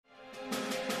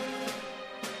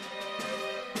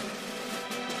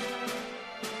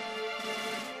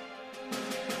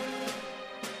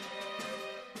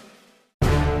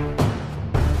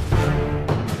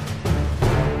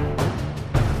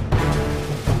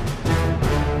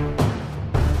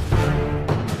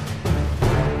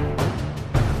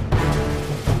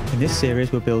this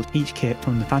series we'll build each kit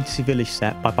from the Fantasy Village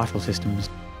set by Battlesystems,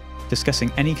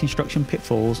 discussing any construction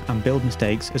pitfalls and build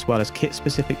mistakes as well as kit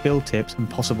specific build tips and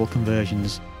possible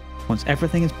conversions. Once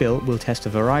everything is built, we'll test a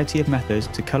variety of methods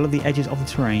to colour the edges of the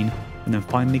terrain and then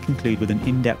finally conclude with an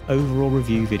in-depth overall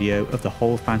review video of the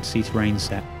whole fantasy terrain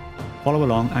set. Follow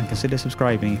along and consider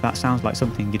subscribing if that sounds like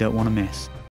something you don't want to miss.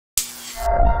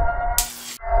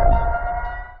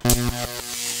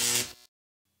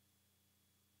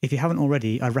 If you haven't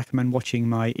already, I recommend watching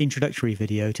my introductory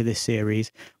video to this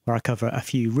series where I cover a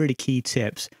few really key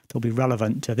tips that will be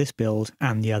relevant to this build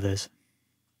and the others.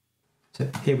 So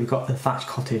here we've got the Thatched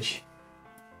Cottage,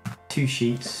 2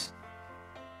 sheets,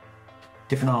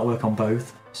 different artwork on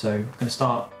both. So I'm going to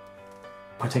start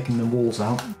by taking the walls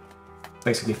out,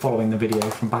 basically following the video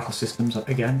from Battlesystems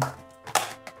again.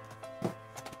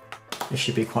 This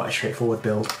should be quite a straightforward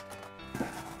build.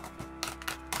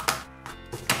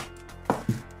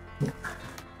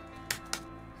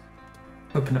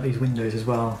 Open up these windows as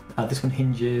well. This one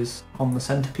hinges on the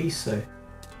centerpiece, so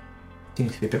you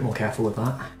need to be a bit more careful with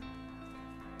that.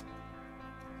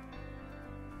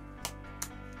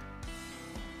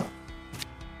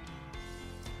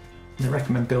 I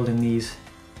recommend building these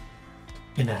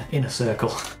in a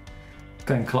circle,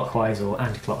 going clockwise or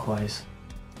anti-clockwise,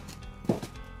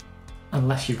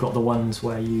 unless you've got the ones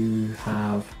where you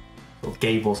have sort of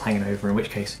gables hanging over, in which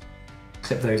case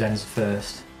clip those ends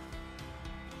first.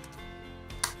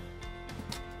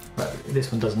 But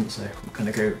this one doesn't, so I'm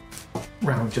going to go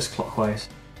round just clockwise.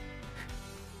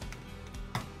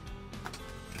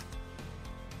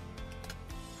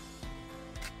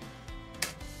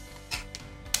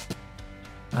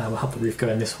 We'll have the roof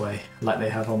going this way, like they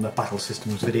have on the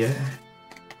Battlesystems video.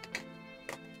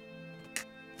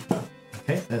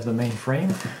 Okay, there's the main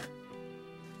frame.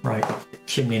 Right,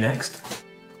 chimney next.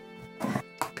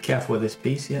 Be careful with this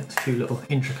piece, yeah, there's a few little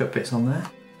intricate bits on there.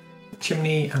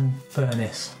 Chimney and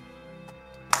furnace.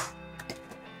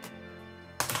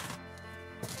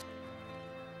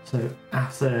 So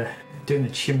after doing the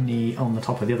chimney on the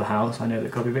top of the other house, I know that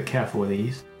I've got to be a bit careful with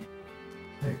these.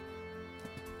 So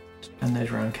just bend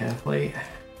those around carefully.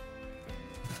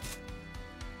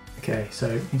 Okay, so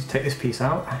you need to take this piece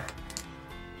out.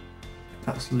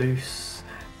 That's loose.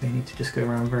 You need to just go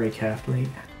around very carefully.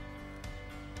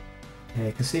 Yeah,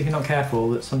 you can see if you're not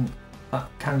careful that that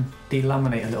can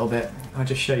delaminate a little bit. I'll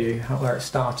just show you where it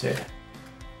started.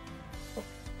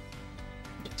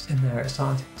 Just in there it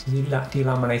started to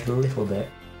delaminate a little bit.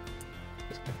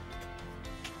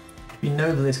 If you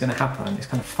know that it's going to happen, it's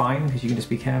kind of fine because you can just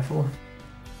be careful.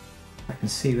 I can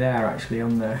see there actually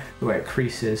on the way it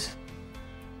creases.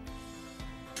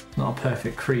 Not a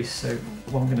perfect crease, so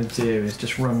what I'm going to do is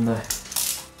just run the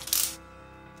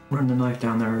knife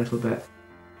down there a little bit.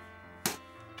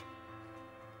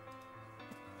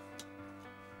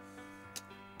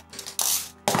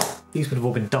 These would have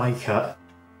all been die cut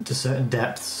to certain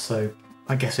depths, so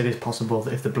I guess it is possible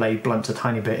that if the blade blunts a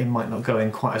tiny bit, it might not go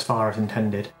in quite as far as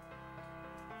intended.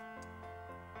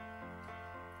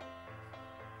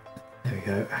 There we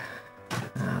go.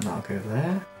 And that'll go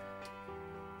there.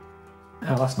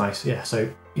 Oh, that's nice, yeah, so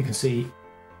you can see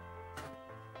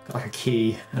got like a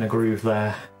key and a groove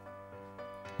there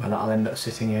where that'll end up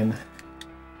sitting in.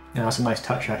 Yeah, that's a nice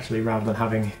touch actually, rather than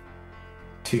having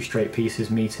 2 straight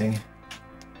pieces meeting.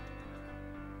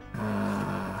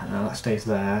 Now that stays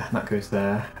there, that goes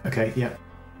there. Okay, yep.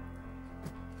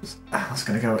 That's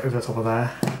going to go over the top of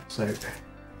there. So,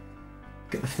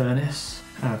 get the furnace.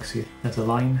 Oh, I can see there's a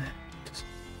line. Just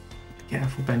be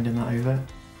careful bending that over.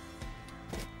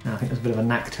 Now, I think there's a bit of a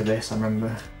knack to this, I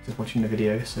remember just watching the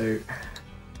video, so...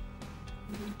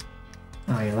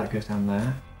 Oh yeah, that goes down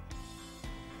there.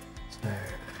 So,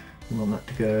 we want that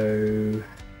to go...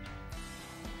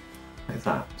 like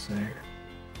that, so...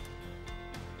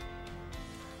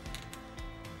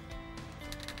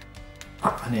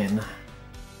 up and in.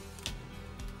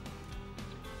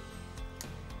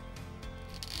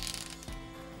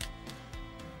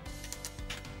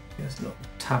 There's little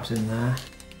tabs in there.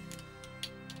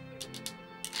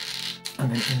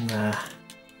 And then in there.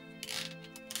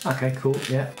 Okay, cool,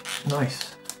 yeah,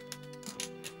 nice.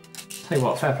 Tell you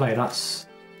what, fair play, that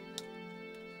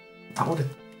would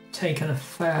have taken a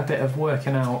fair bit of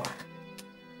working out.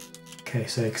 Okay,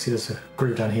 so you can see there's a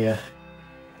groove down here.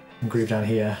 And groove down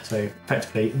here, so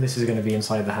effectively this is going to be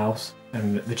inside the house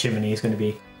and the chimney is going to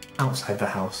be outside the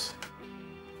house.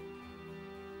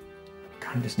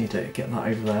 Kind of just need to get that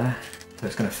over there so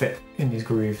it's going to fit in these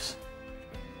grooves.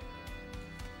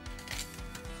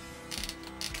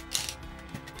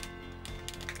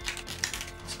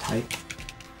 It's tight.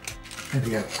 There we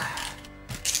go.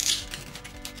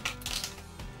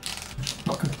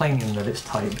 not complaining that it's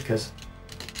tight, because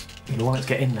you want it to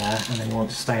get in there and then you want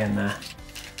it to stay in there.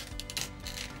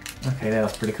 Okay, there,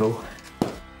 that's pretty cool.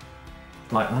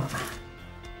 Like that.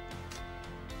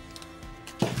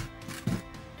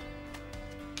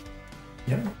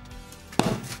 Yep.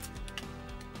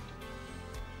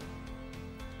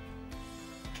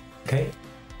 Okay,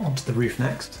 onto the roof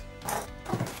next.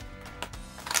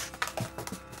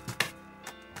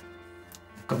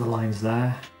 Got the lines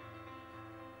there.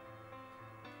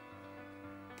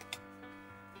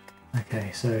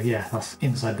 Okay, so yeah, that's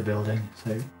inside the building.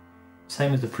 So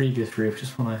same as the previous roof,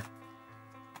 just want to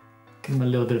give them a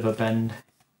little bit of a bend.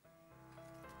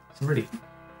 It's really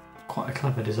quite a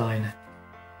clever design.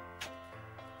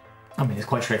 I mean, it's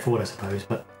quite straightforward, I suppose,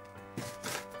 but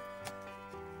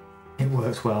it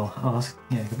works well. Oh, that's,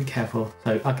 yeah, gotta be careful.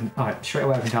 So I can, alright, straight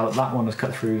away I can tell that that one was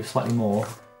cut through slightly more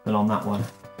than on that one.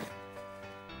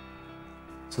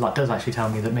 So that does actually tell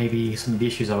me that maybe some of the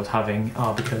issues I was having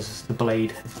are because the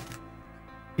blade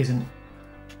isn't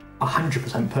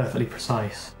 100% perfectly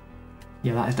precise.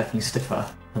 Yeah, that is definitely stiffer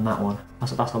than that one.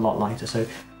 That's a lot lighter, so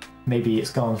maybe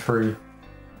it's gone through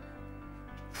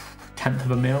 1/10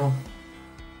 of a mil,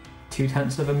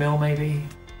 2/10 of a mil maybe.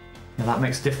 Yeah, that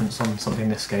makes a difference on something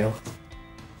this scale.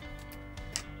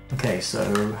 Okay,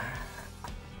 so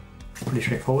pretty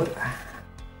straightforward.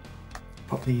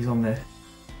 Pop these on the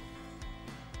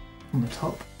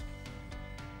top.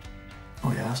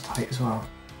 Oh yeah, that's tight as well.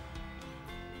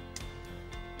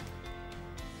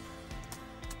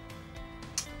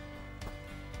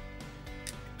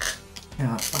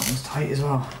 Yeah, that one's tight as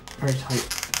well. Very tight.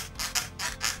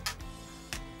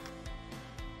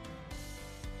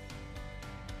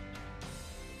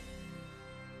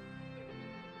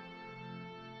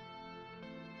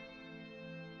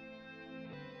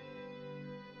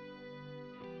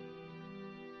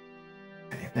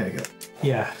 There we go.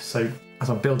 Yeah, so as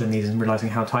I'm building these and realising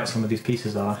how tight some of these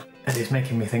pieces are, it is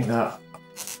making me think that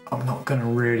I'm not going to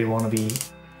really want to be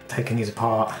taking these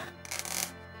apart.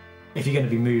 If you're going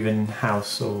to be moving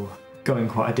house or going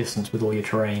quite a distance with all your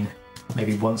terrain,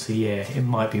 maybe once a year, it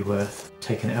might be worth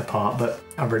taking it apart, but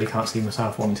I really can't see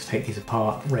myself wanting to take these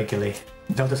apart regularly.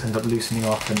 They'll just end up loosening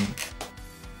off and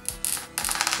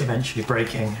eventually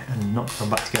breaking and not come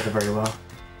back together very well.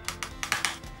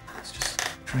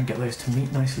 Try and get those to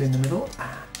meet nicely in the middle.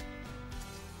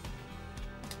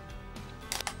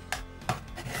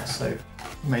 Yeah, so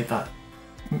made that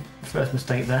first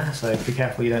mistake there, so be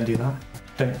careful you don't do that.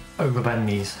 Don't overbend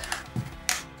these.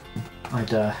 I'd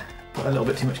put a little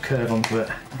bit too much curve onto it.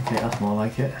 Okay, that's more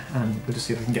like it, and we'll just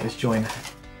see if we can get this joint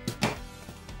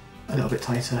a little bit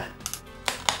tighter.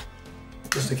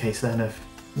 Just a case then of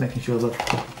making sure the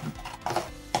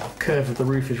curve of the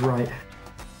roof is right.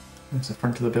 That's the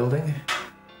front of the building.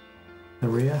 The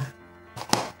rear.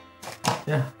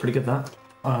 Yeah, pretty good that.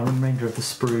 Remainder of the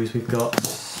sprues, we've got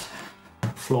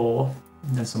floor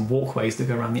and then some walkways that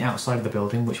go around the outside of the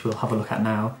building, which we'll have a look at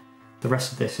now. The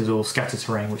rest of this is all scattered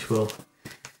terrain, which we'll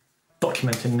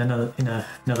document in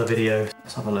another video.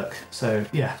 Let's have a look. So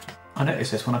yeah, I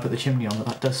noticed this when I put the chimney on,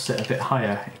 that does sit a bit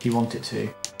higher if you want it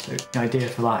to. So the idea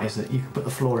for that is that you can put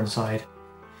the floor inside,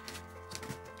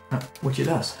 which it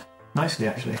does. Nicely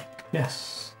actually,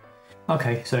 yes.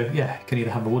 Okay, so yeah, you can either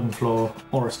have a wooden floor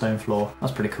or a stone floor.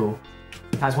 That's pretty cool.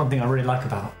 That's one thing I really like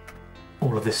about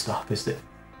all of this stuff, is that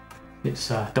it's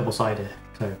double-sided.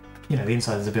 So, you know, the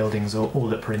inside of the buildings all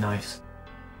look pretty nice.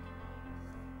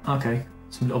 Okay,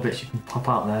 some little bits you can pop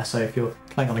out there. So if you're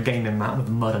playing on a gaming mat with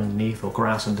mud underneath or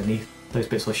grass underneath, those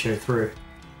bits will show through.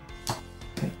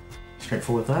 Okay,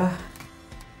 straightforward there.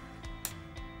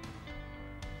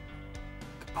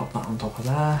 Pop that on top of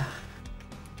there.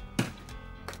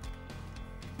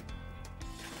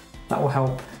 That will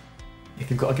help if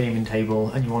you've got a gaming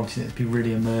table and you want it to be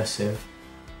really immersive.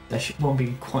 There won't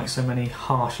be quite so many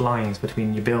harsh lines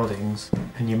between your buildings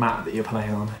and your mat that you're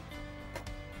playing on.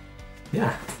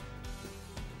 Yeah,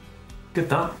 good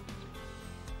that.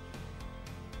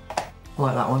 I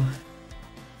like that one.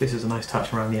 This is a nice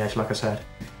touch around the edge, like I said.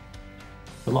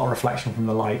 A lot of reflection from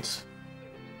the lights.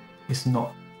 It's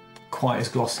not quite as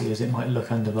glossy as it might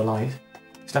look under the light.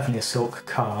 It's definitely a silk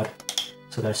card,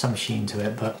 so there's some sheen to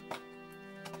it, but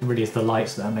it really is the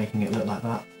lights that are making it look like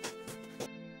that.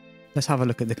 Let's have a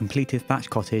look at the completed thatched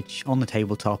cottage on the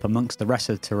tabletop amongst the rest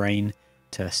of the terrain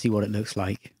to see what it looks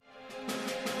like.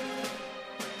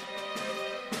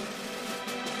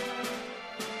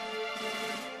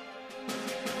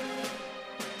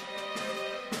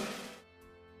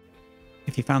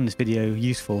 If you found this video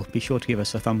useful, be sure to give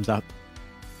us a thumbs up.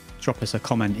 Drop us a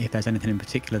comment if there's anything in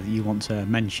particular that you want to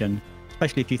mention,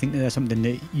 especially if you think that there's something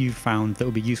that you've found that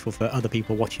will be useful for other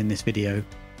people watching this video.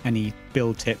 Any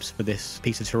build tips for this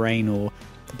piece of terrain or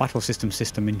the battle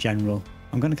system in general.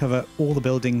 I'm going to cover all the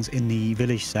buildings in the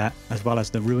village set as well as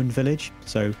the ruined village,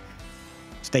 so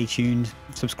stay tuned,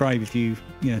 subscribe if you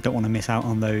don't want to miss out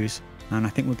on those, and I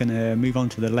think we're going to move on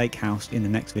to the lake house in the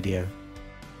next video.